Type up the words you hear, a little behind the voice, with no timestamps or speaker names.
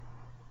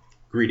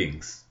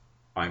Greetings.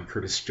 I'm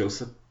Curtis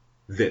Joseph.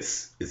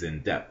 This is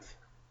In Depth.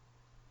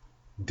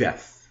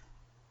 Death,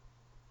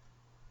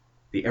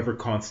 the ever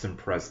constant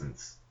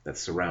presence that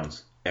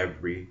surrounds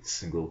every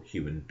single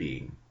human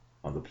being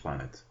on the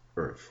planet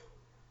Earth.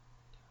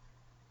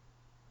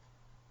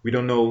 We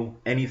don't know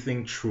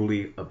anything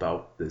truly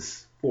about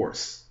this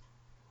force.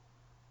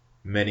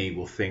 Many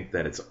will think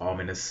that it's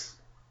ominous,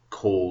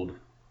 cold,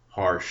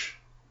 harsh,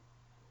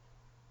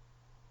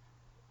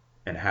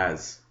 and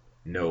has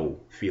no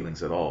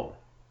feelings at all.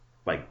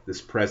 Like this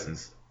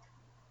presence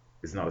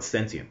is not a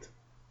sentient.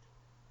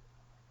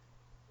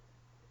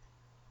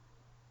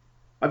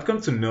 I've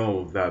come to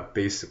know that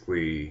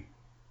basically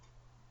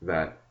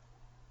that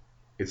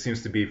it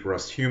seems to be for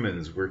us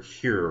humans, we're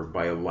here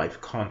by a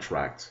life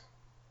contract,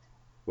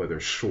 whether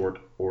short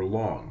or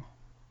long,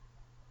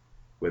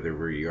 whether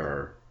we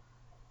are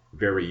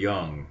very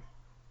young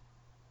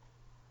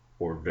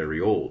or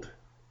very old.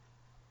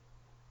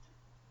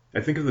 I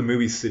think of the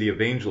movie City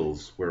of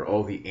Angels, where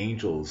all the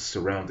angels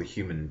surround the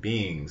human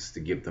beings to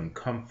give them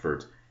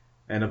comfort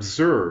and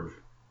observe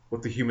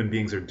what the human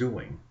beings are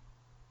doing.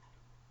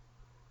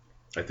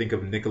 I think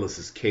of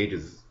Nicolas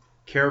Cage's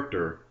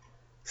character,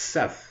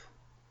 Seth,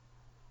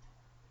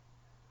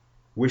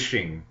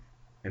 wishing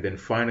and then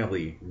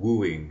finally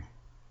wooing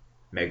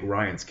Meg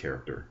Ryan's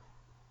character,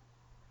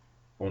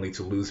 only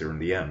to lose her in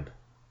the end.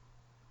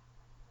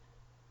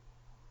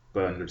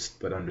 But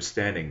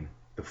understanding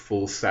the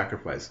full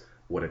sacrifice,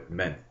 what it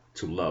meant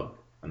to love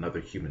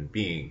another human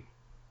being,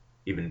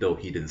 even though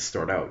he didn't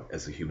start out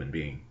as a human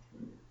being.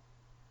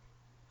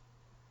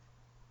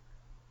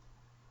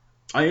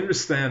 I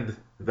understand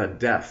that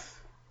death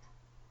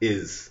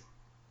is,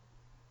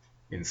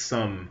 in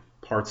some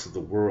parts of the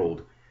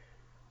world,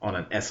 on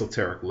an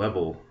esoteric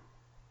level,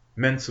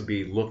 meant to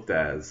be looked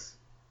as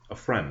a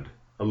friend,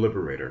 a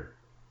liberator.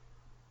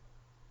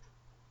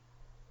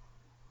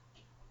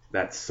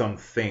 That's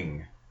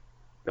something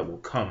that will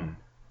come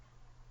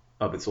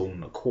of its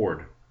own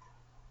accord,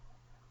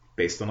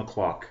 based on a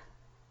clock,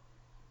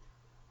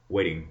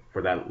 waiting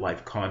for that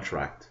life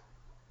contract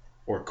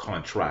or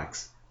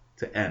contracts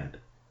to end.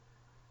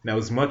 Now,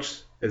 as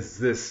much as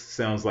this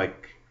sounds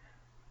like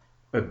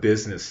a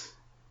business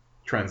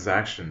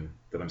transaction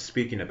that I'm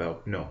speaking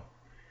about, no.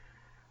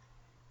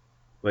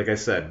 Like I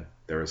said,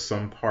 there are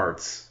some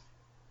parts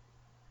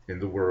in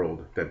the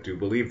world that do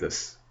believe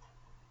this.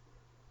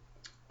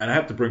 And I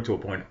have to bring to a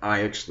point,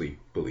 I actually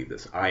believe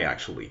this. I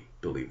actually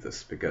believe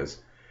this because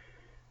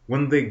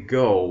when they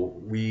go,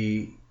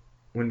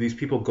 when these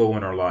people go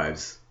in our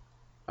lives,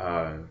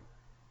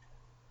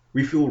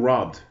 we feel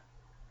robbed.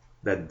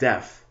 That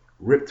death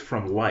ripped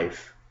from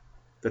life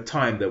the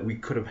time that we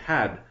could have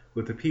had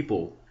with the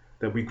people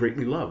that we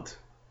greatly loved,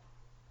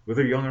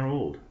 whether young or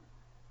old.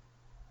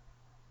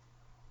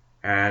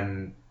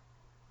 And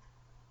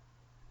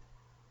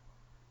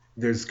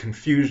there's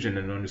confusion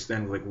and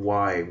understanding, like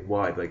why,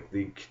 like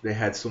they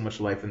had so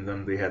much life in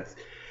them,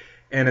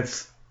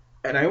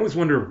 and I always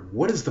wonder,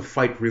 what is the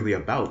fight really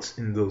about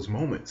in those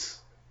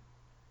moments?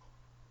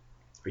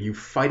 Are you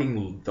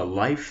fighting the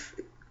life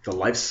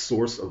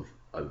source of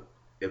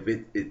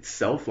it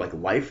itself, like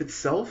life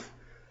itself,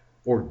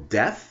 or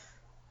death?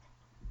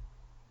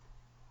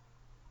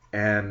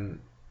 And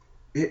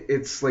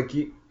it's like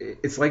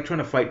trying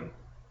to fight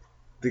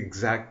the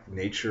exact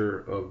nature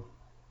of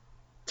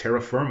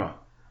terra firma,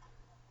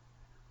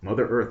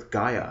 Mother Earth,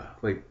 Gaia.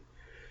 Like,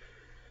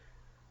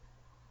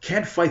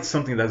 can't fight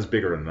something that's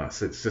bigger than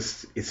us.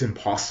 It's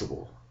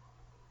impossible.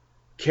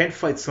 Can't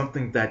fight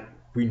something that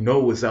we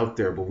know is out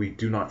there but we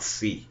do not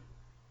see,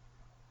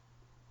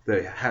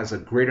 that has a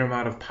greater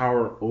amount of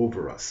power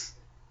over us.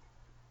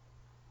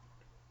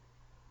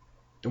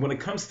 And when it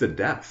comes to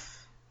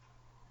death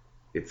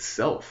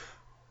itself,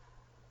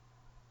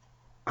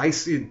 I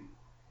see,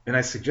 and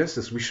I suggest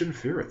this, we shouldn't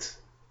fear it.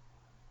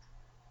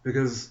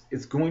 Because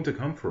it's going to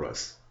come for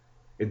us.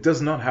 It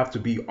does not have to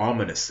be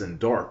ominous and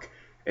dark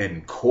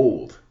and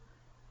cold.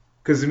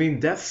 Because,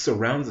 death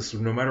surrounds us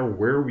no matter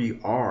where we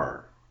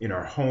are, in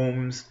our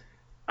homes,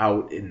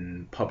 out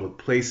in public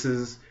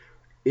places.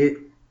 It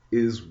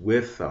is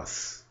with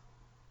us.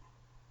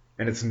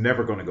 And it's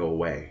never going to go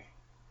away.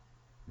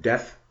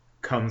 Death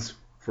comes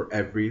for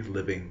every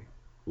living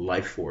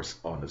life force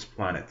on this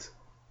planet.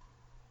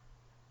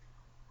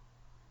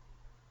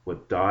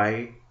 What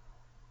dies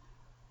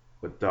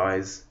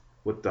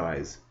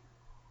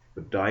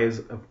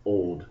of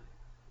old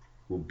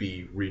will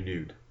be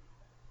renewed.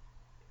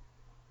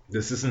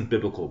 This isn't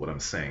biblical, what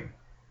I'm saying.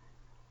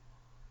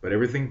 But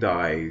everything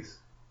dies,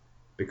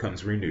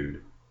 becomes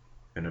renewed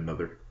in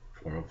another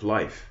form of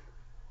life.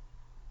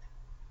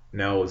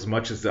 Now, as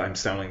much as I'm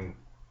sounding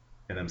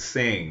and I'm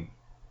saying,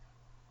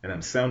 and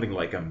I'm sounding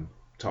like I'm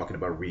talking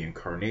about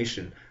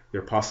reincarnation,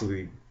 there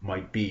possibly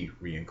might be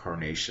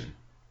reincarnation.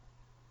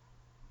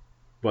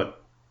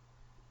 But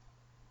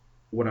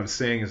what I'm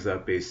saying is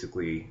that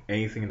basically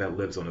anything that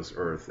lives on this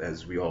earth,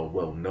 as we all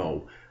well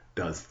know,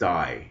 does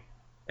die,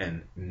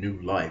 and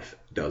new life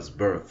does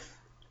birth.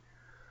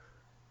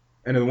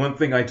 And the one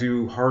thing I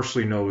do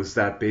harshly know is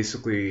that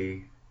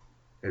basically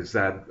is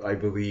that I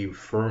believe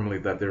firmly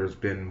that there's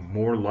been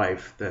more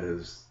life that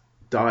has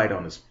died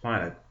on this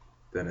planet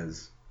than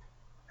has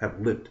have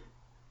lived.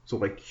 So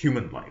like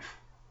human life,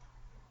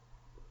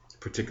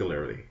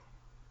 particularly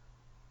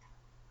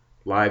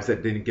lives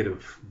that didn't get a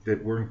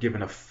that weren't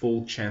given a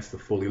full chance to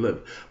fully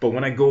live. But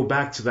when I go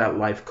back to that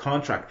life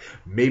contract,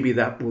 maybe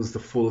that was the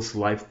fullest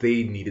life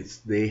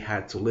they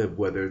had to live,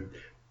 whether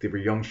they were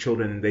young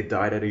children and they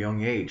died at a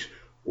young age,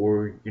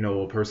 or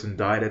a person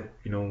died at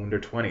in their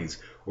 20s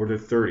or their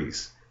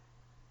 30s.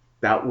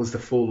 That was the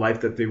full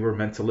life that they were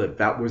meant to live.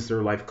 That was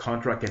their life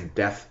contract, and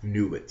death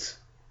knew it.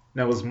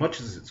 Now, as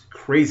much as it's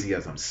crazy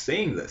as I'm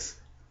saying this,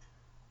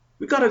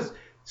 we gotta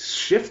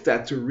shift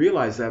that to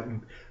realize that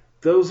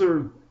those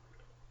are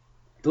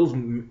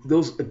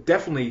those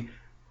definitely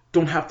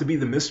don't have to be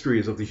the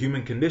mysteries of the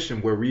human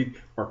condition where we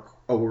are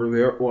over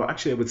there. Well,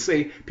 actually, I would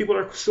say people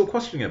are still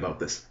questioning about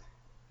this.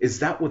 Is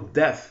that what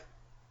death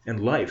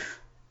and life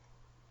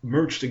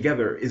merged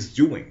together is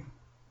doing?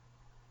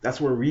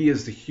 That's where we,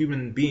 as the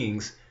human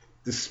beings,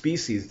 the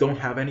species, don't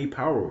have any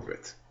power over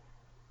it.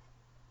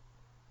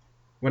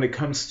 When it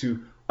comes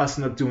to us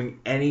not doing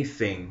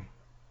anything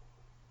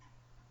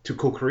to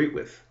co-create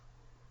with,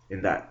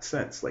 in that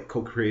sense, like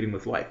co-creating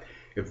with life.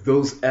 If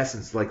those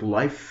essence, like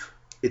life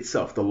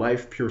itself, the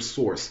life pure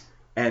source,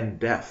 and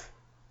death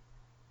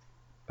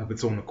of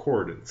its own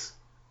accordance,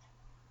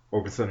 or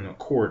of its own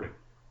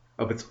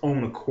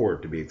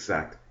accord to be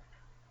exact,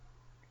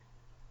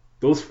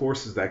 those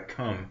forces that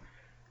come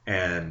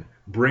and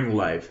bring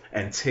life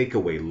and take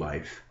away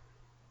life,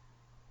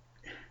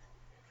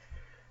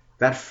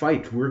 that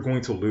fight we're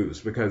going to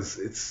lose, because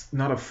it's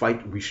not a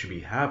fight we should be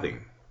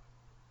having.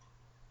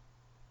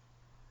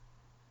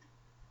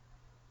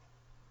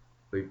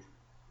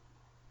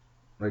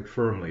 Like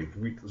firmly,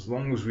 as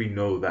long as we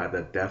know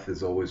that death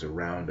is always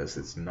around us,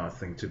 it's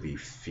nothing to be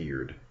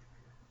feared.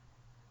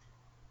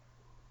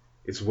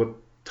 It's what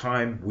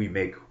time we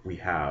make we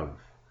have.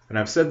 And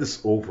I've said this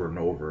over and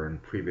over in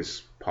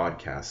previous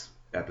podcast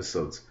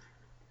episodes,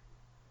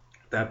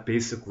 that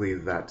basically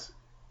that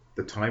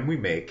the time we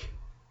make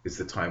is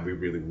the time we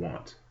really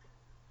want.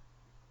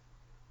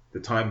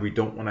 The time we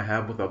don't want to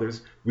have with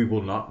others, we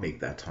will not make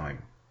that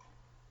time.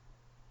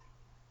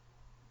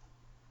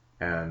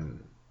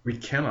 And we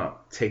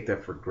cannot take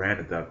that for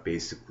granted, that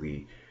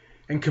basically,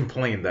 and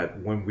complain that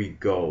when we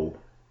go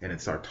and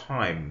it's our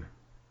time.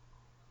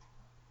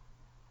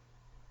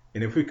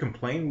 And if we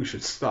complain, we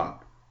should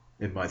stop,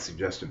 in my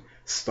suggestion.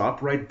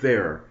 Stop right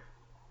there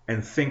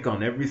and think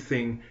on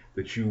everything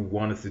that you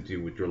wanted to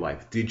do with your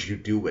life. Did you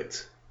do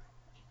it?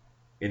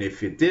 And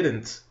if you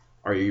didn't,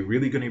 are you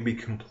really going to be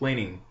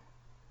complaining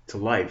to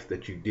life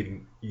that you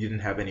didn't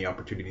have any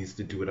opportunities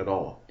to do it at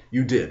all?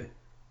 You did.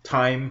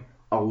 Time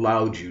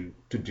allowed you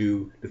to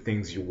do the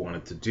things you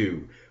wanted to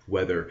do,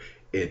 whether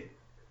it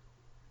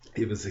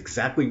was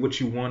exactly what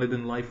you wanted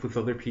in life with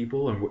other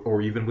people,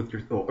 or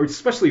even or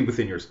especially with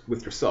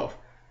yourself,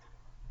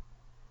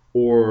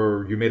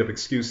 or you made up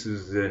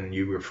excuses and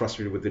you were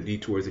frustrated with the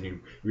detours and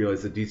you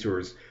realized the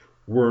detours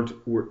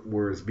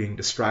were as being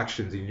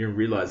distractions, and you didn't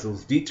realize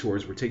those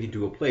detours were taking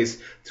you to a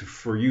place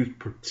for you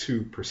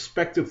to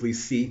prospectively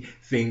see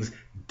things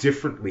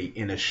differently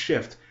in a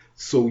shift,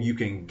 so you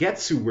can get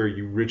to where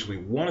you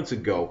originally wanted to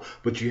go,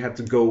 but you had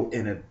to go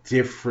in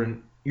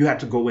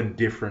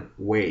different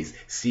ways,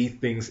 see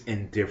things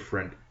in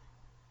different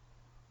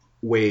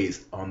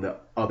ways on the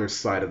other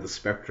side of the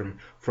spectrum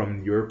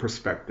from your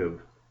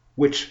perspective,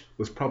 which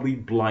was probably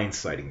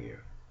blindsiding you.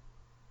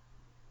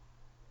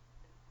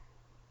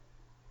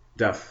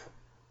 Death.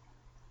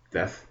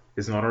 Death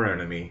is not our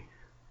enemy.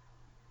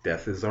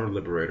 Death is our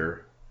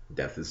liberator.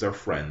 Death is our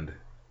friend.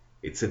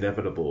 It's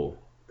inevitable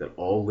that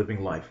all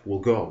living life will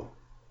go.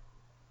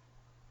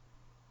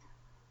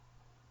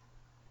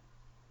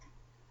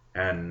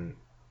 And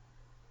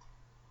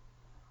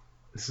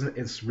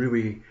it's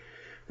really,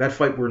 that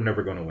fight we're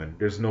never going to win.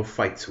 There's no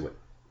fight to it.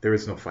 There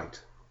is no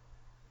fight.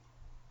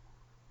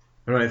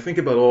 And when I think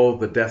about all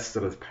the deaths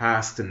that have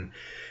passed and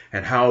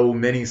how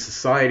many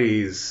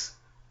societies,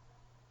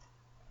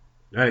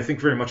 and I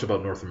think very much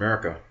about North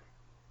America,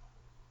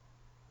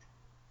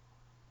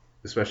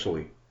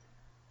 especially.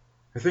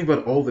 I think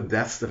about all the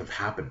deaths that have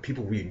happened,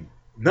 people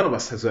none of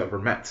us has ever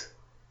met.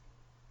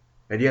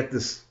 And yet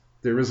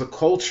there is a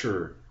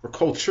culture, or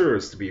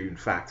cultures to be in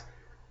fact,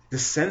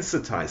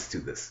 desensitized to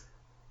this.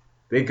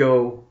 They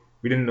go,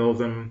 we didn't know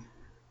them,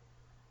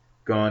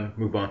 gone,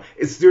 move on.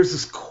 There's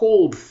this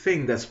cold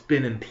thing that's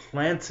been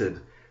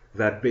implanted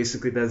that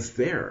basically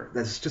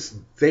that's just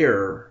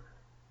there,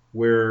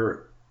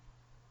 where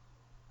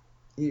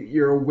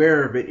you're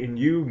aware of it and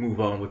you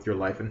move on with your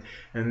life.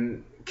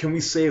 And can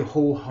we say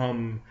ho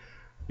hum,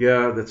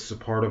 yeah, that's a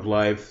part of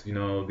life,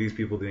 these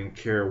people didn't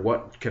care,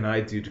 what can I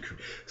do to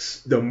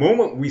the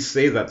moment we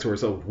say that to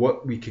ourselves,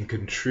 what we can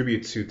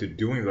contribute to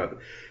doing that,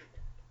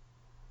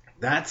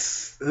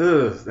 that's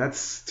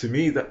to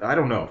me, that I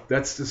don't know,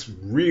 that's just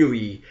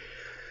really,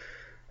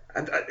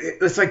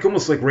 it's like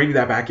almost like reining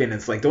that back in.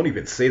 It's like, don't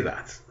even say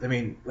that. I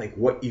mean, like,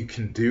 what you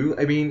can do,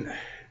 I mean,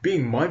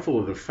 being mindful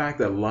of the fact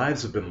that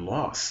lives have been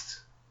lost,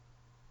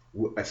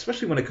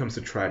 especially when it comes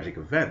to tragic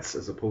events,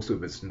 as opposed to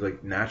if it's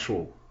like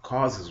natural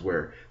causes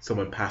where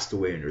someone passed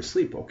away in your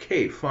sleep.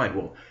 Okay, fine.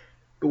 Well,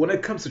 but when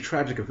it comes to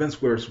tragic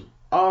events where it's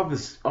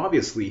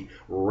obviously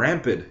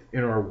rampant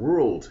in our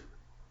world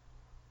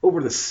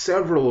over the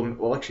several,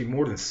 well, actually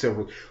more than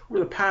several, over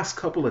the past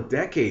couple of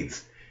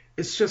decades,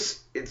 it's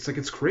like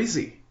it's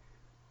crazy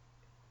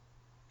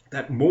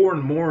that more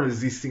and more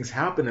as these things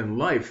happen in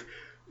life,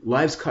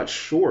 lives cut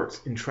short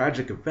in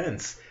tragic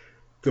events,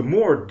 the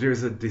more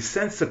there's a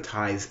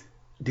desensitized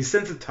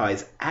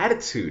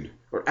attitude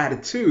or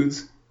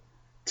attitudes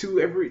to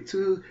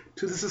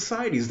the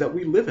societies that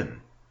we live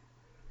in.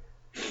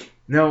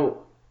 Now,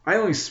 I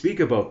only speak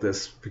about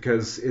this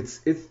because it's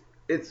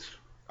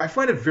I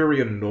find it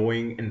very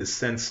annoying in the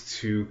sense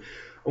to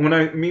when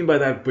I mean by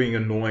that being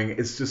annoying,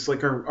 it's just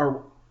like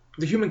our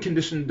the human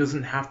condition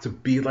doesn't have to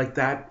be like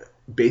that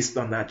based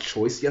on that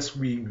choice. Yes,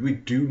 we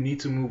do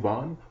need to move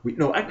on. We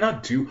no,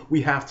 not do.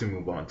 We have to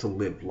move on to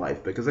live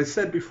life because I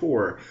said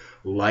before,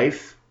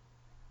 life,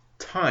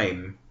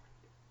 time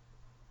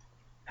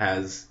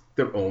has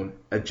their own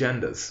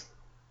agendas.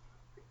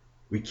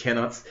 We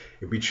cannot,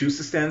 if we choose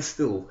to stand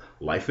still,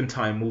 life and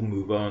time will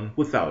move on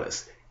without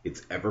us.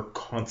 It's ever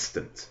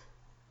constant.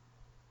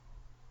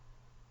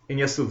 And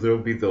yes, so there will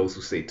be those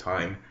who say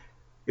time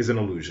is an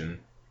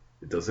illusion.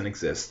 It doesn't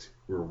exist.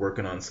 We're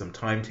working on some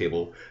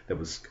timetable that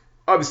was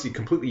obviously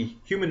completely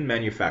human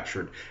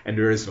manufactured, and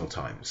there is no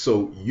time.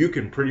 So you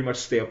can pretty much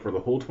stay up for the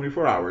whole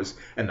 24 hours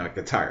and not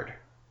get tired.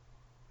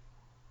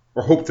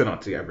 Or hope to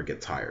not to ever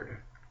get tired.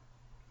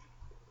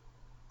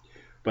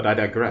 But I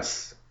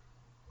digress.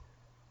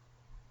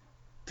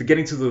 To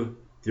getting to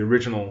the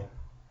original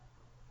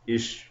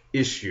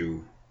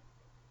issue,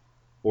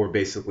 or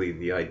basically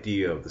the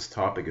idea of this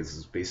topic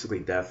is basically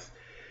death.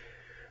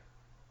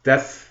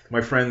 Death,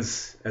 my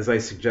friends, as I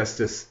suggest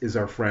this, is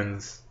our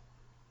friend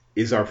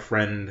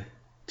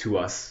to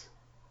us.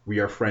 We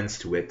are friends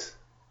to it.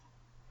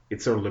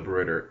 It's our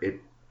liberator.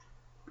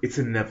 It's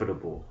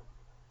inevitable.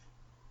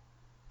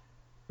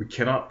 We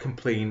cannot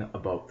complain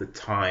about the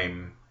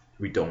time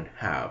we don't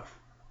have.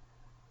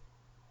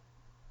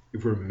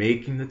 If we're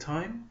making the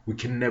time, we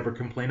can never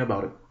complain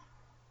about it.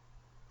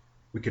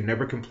 We can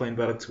never complain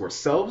about it to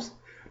ourselves,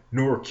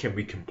 nor can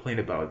we complain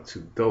about it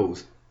to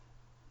those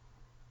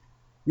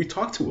we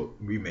talk to.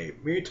 We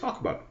may talk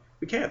about it.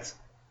 We can't.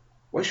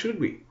 Why should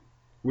we?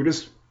 We're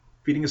just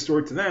feeding a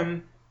story to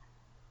them.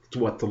 To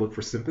what? To look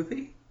for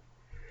sympathy?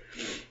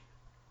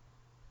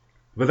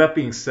 But that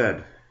being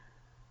said,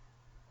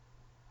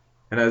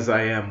 and as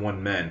I am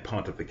one man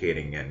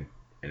pontificating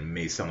and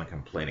may sound like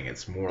complaining,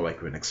 it's more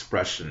like an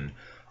expression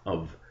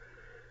of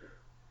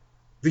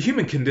the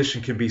human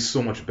condition can be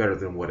so much better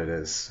than what it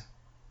is.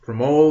 From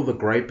all the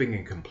griping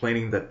and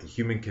complaining that the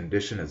human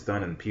condition has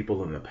done and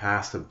people in the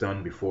past have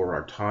done before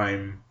our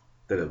time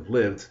that have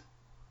lived,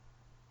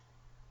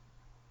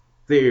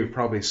 they've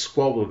probably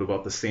squabbled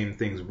about the same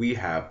things we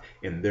have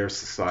in their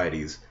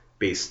societies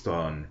based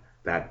on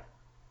that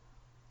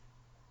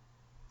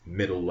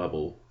middle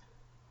level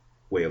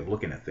way of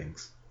looking at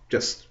things.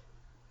 Just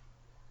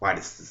why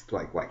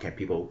can't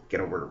people get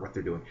over what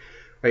they're doing,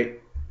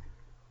 right?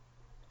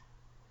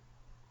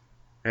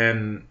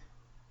 And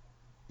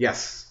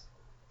yes,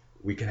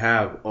 we can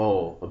have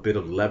a bit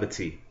of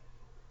levity,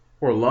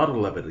 or a lot of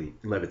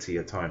levity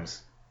at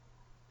times,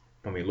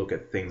 when we look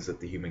at things that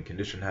the human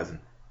condition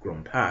hasn't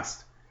grown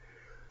past.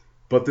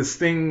 But this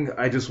thing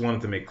I just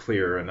wanted to make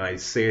clear, and I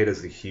say it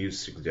as a huge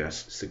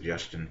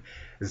suggestion,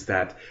 is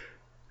that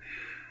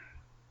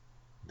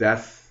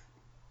death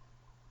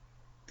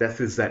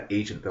is that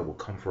agent that will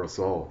come for us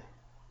all.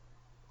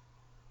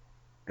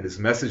 And his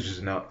message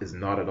is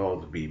not at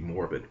all to be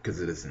morbid, because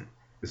it isn't.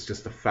 It's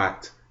just a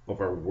fact of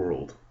our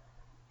world.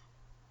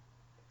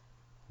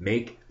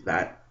 Make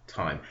that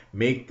time.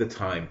 Make the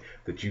time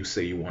that you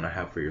say you want to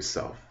have for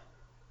yourself.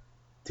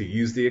 To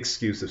use the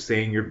excuse of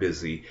saying you're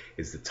busy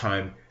is the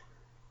time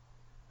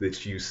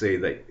that you say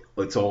that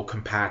it's all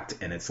compact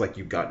and it's like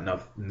you've got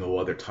no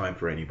other time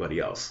for anybody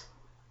else.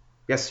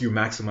 Yes, you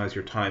maximize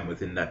your time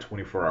within that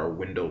 24-hour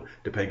window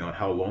depending on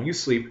how long you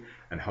sleep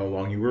and how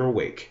long you were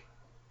awake.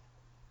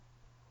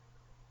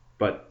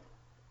 But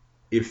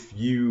if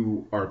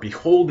you are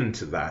beholden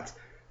to that,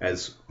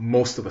 as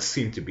most of us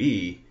seem to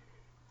be,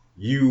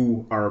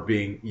 you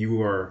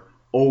are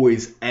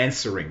always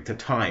answering to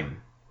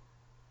time,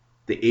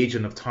 the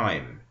agent of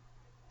time,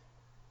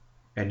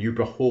 and you're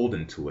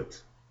beholden to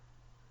it,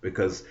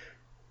 because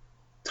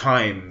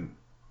time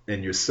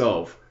and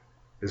yourself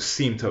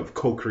seem to have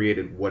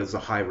co-created what is a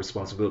high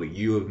responsibility.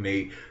 You have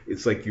made,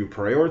 it's like you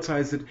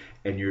prioritize it,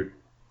 and you're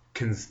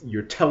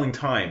telling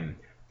time,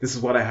 this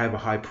is what I have a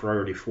high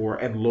priority for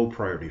and low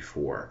priority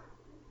for.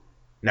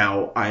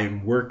 Now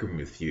I'm working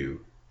with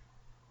you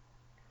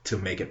to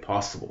make it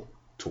possible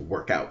to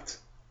work out,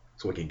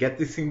 so I can get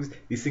these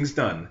things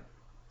done,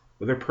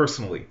 whether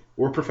personally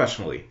or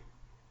professionally,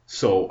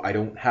 so I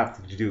don't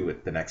have to do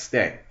it the next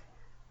day.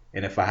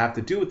 And if I have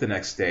to do it the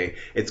next day,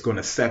 it's going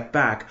to set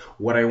back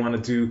what I want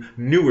to do,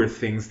 newer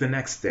things the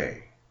next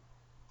day.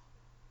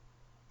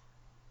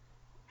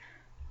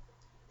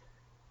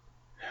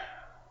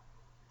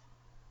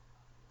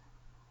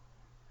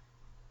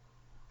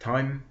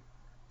 Time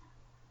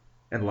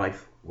and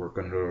life work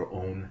on their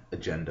own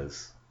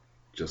agendas,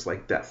 just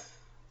like death.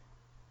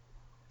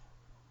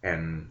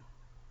 And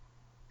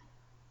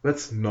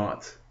let's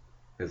not,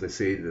 as I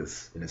say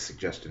this in a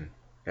suggestion,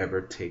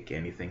 ever take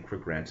anything for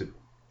granted,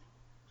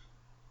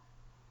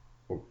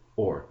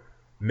 or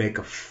make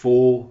a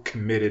full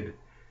committed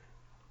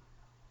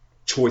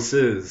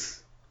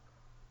choices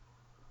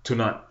to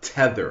not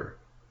tether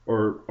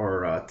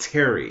or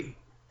tarry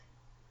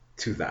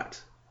to that,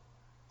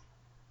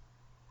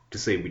 to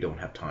say we don't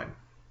have time.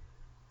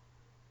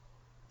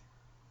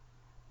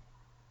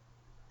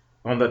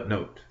 On that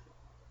note,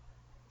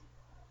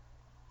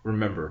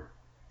 remember,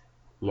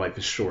 life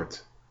is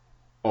short.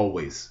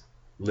 Always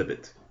live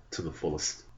it to the fullest.